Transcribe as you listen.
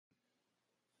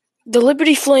The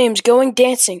Liberty Flames going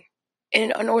dancing in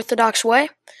an unorthodox way.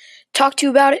 Talk to you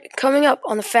about it coming up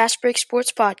on the Fast Break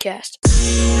Sports Podcast.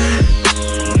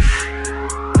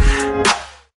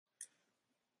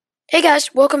 Hey guys,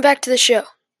 welcome back to the show.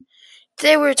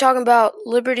 Today we're talking about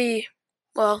North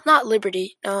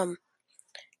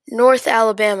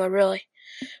Alabama, really.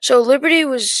 So Liberty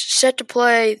was set to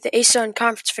play the ASUN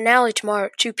Conference Finale tomorrow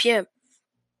at 2 p.m.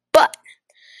 But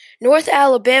North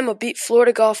Alabama beat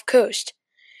Florida Gulf Coast.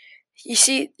 You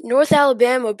see, North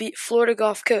Alabama beat Florida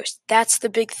Gulf Coast. That's the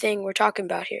big thing we're talking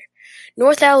about here.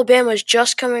 North Alabama is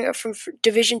just coming up from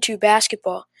Division II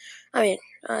basketball. I mean,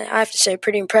 I have to say,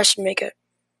 pretty impressed to make a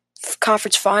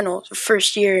conference final the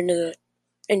first year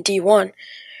in D1.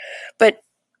 But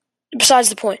besides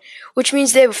the point, which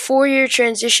means they have a 4-year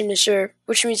transition to serve,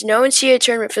 which means no NCAA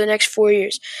tournament for the next 4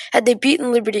 years. Had they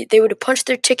beaten Liberty, they would have punched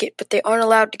their ticket, but they aren't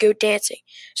allowed to go dancing,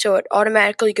 so it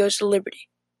automatically goes to Liberty.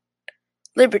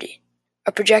 Liberty,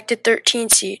 a projected 13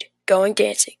 seed, going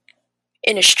dancing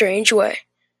in a strange way.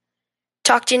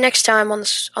 Talk to you next time on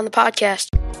the podcast.